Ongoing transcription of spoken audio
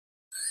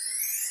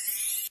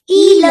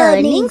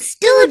E-Learning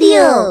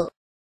Studio.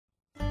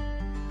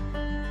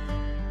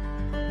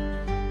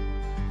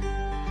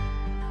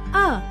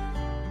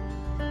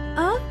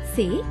 अ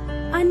से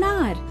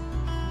अनार।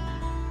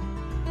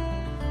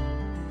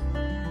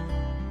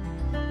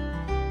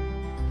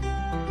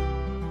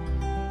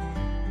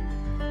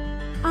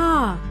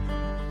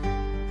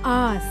 आ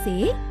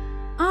से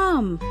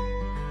आम।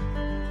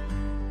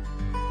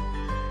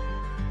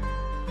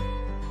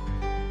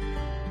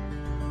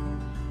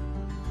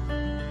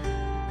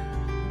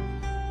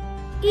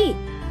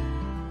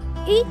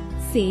 इ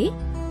से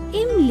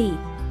इमली।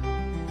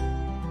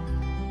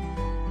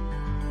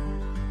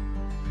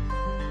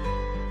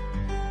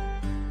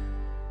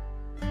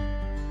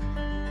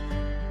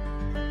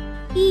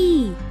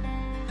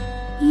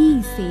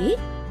 ई से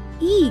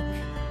ईख।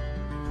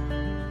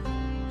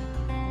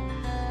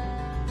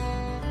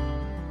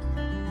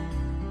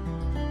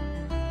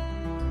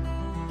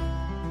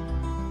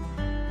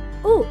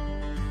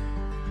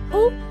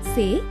 उ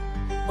से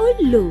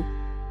उल्लू।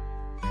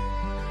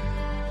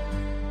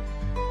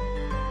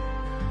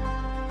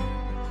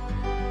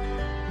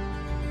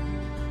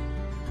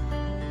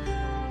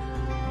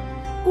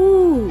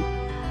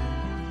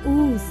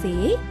 ऊ से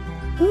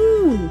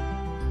ऊन।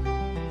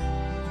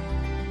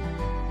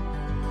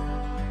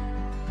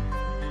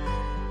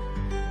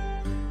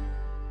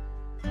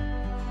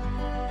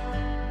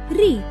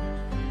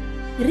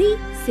 री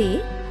से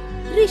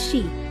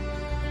ऋषि।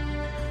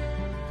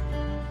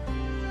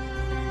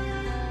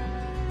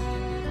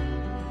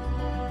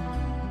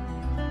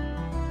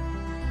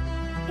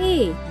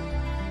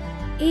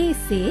 ए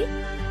से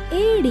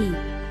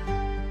एड़ी।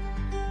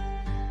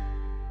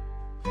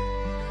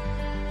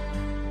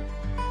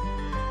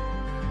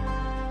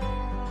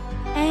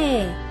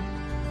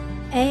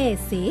 ए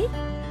से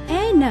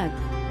ऐनक।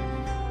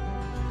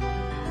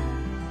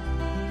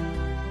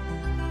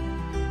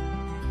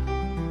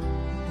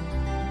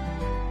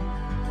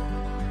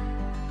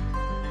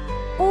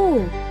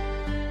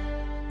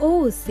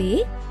 ओ से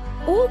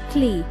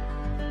ओखली।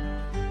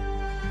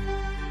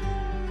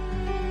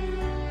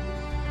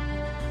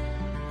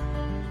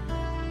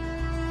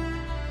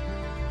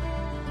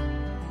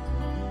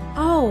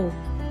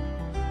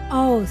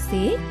 औ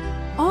से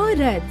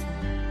औरत।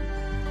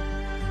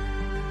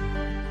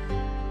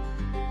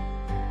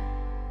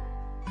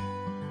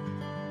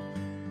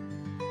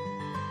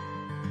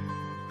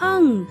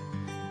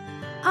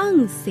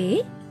 अंग से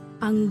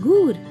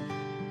अंगूर।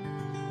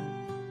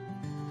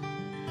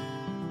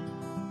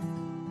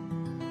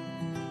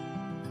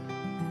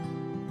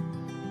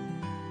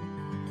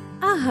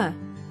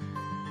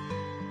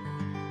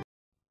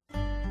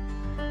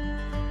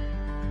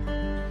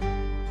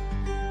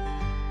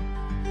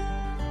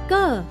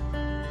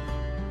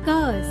 क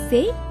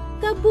से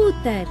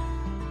कबूतर।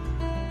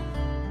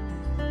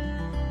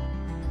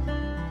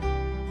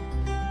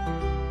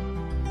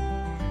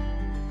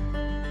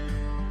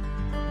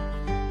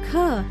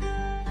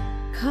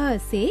 ख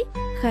से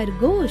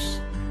खरगोश।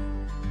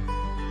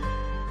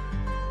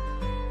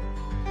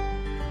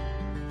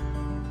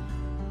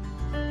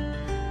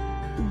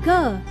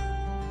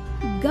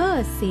 ग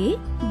से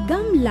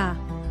गमला।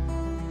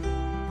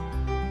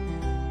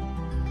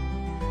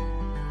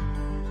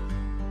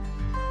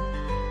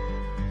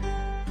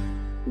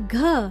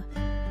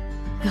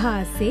 घ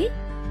से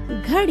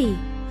घड़ी।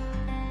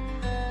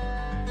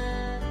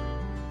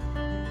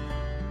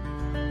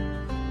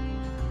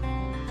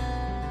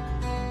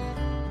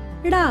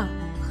 ड़ा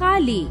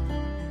खाली।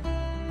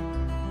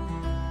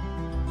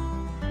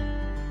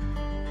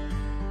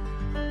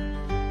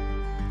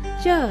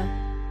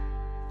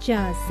 च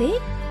से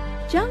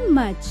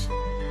चम्मच।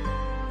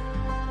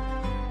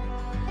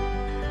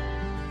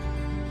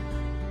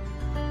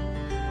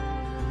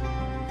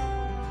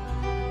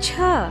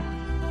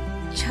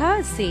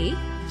 छ से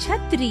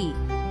छतरी।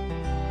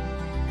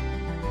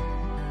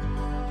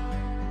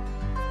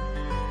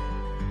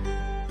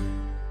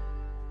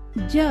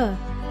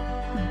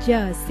 ज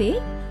से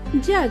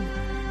जग।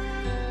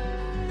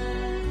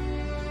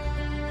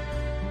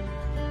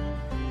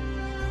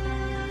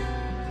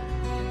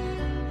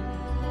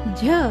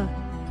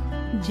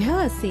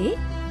 झ से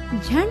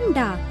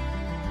झंडा।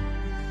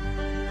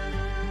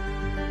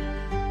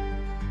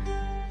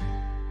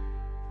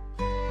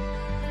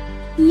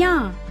 या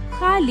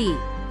खाली।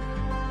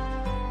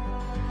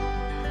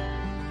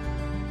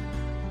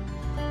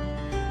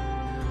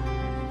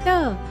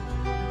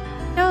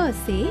 ट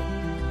से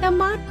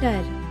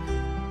टमाटर।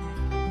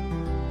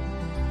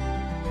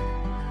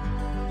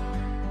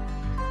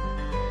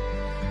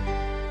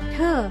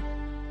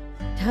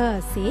 ठ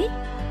से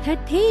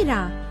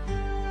ठठेरा।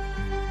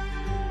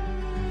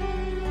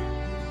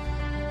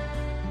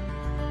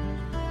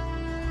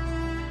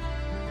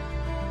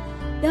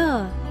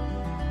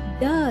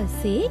 ड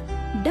से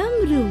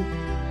डमरू।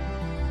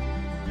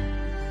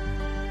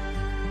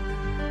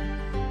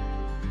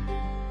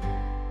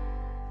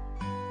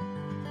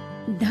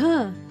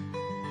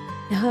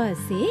 ढ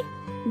से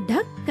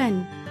ढक्कन।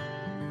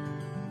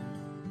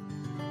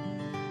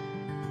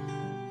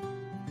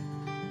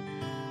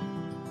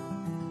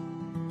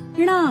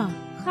 ण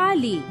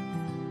खाली।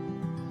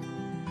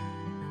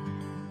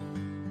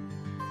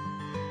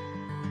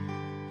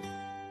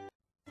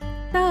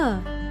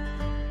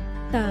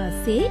 त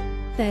से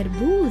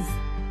तरबूज।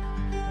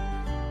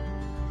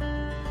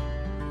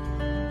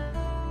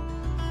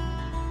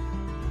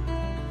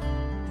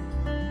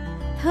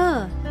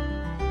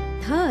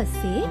 थ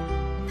से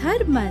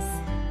थर्मस।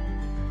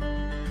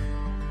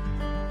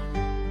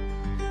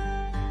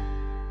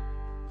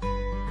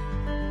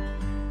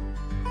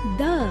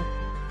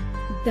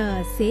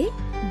 द से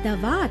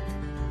दवात।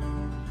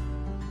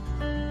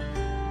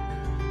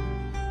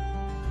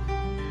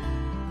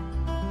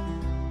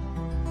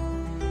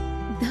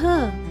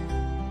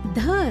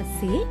 ध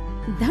से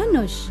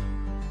धनुष।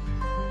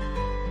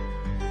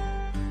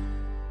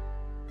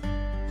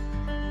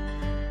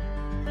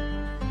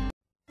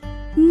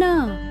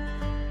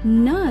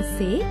 न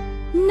से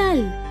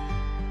नल।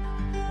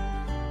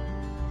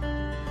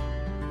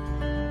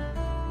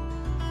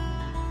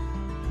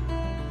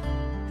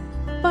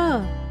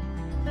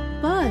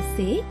 प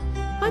से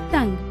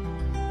पतंग।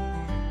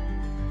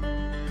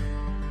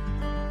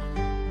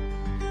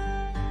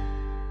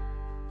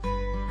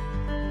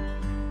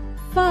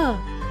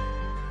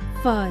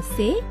 फ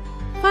से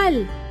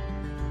फल।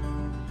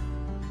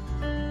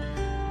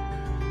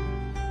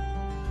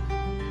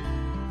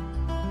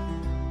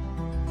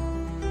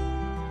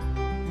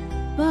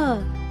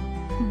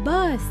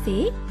 ब से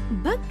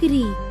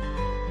बकरी।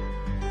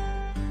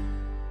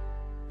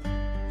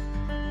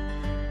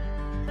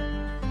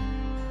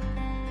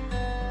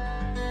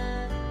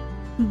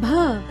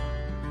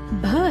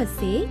 भ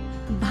से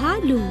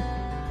भालू।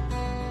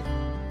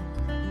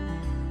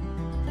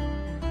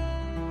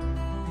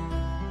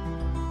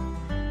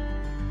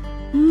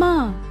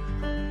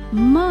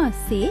 म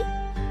से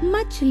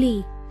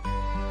मछली।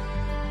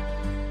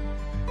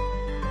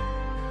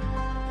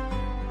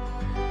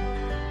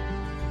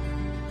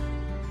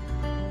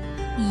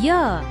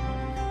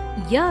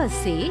 य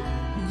से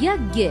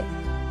यज्ञ।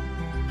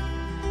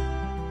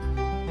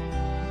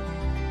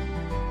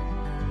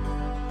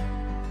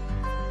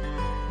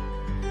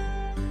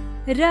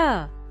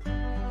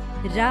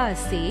 र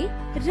से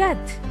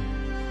रथ।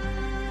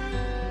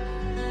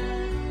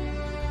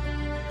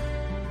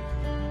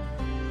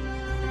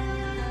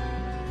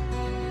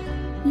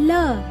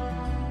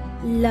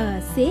 ल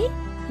से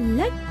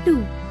लट्टू।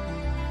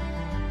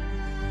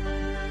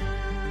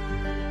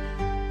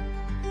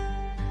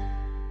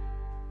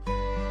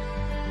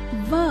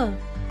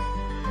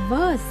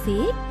 व से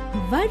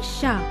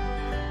वर्षा।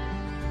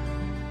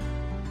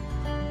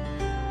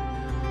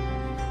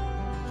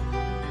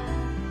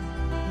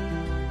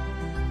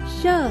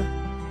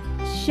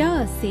 श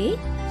से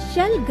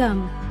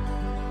शलगम।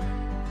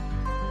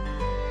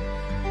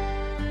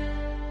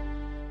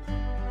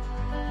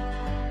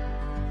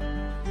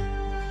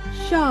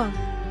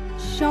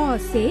 श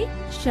से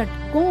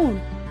षटकोण।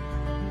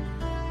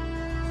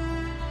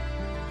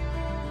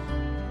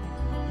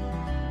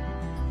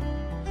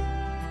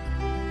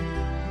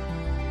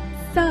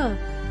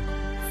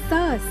 स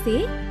से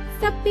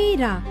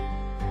सपेरा।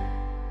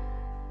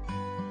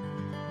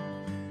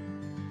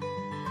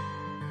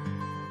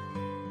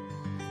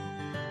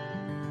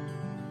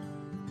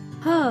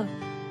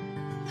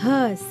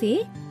 ह से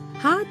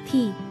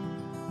हाथी।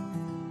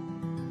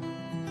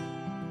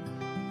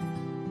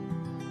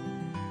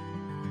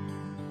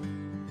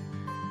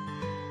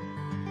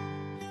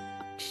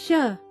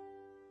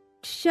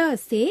 क्ष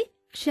से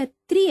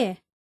क्षत्रिय।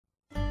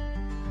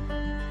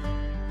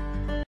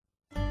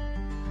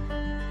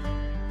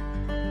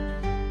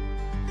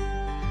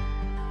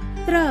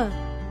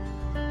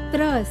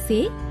 त्र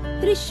से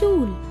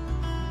त्रिशूल।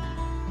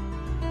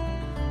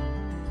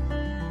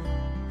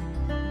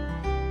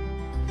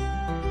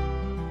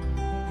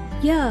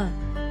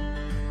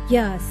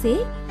 य से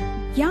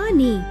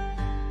ज्ञानी।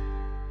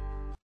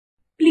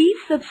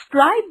 Please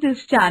subscribe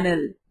this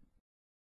channel.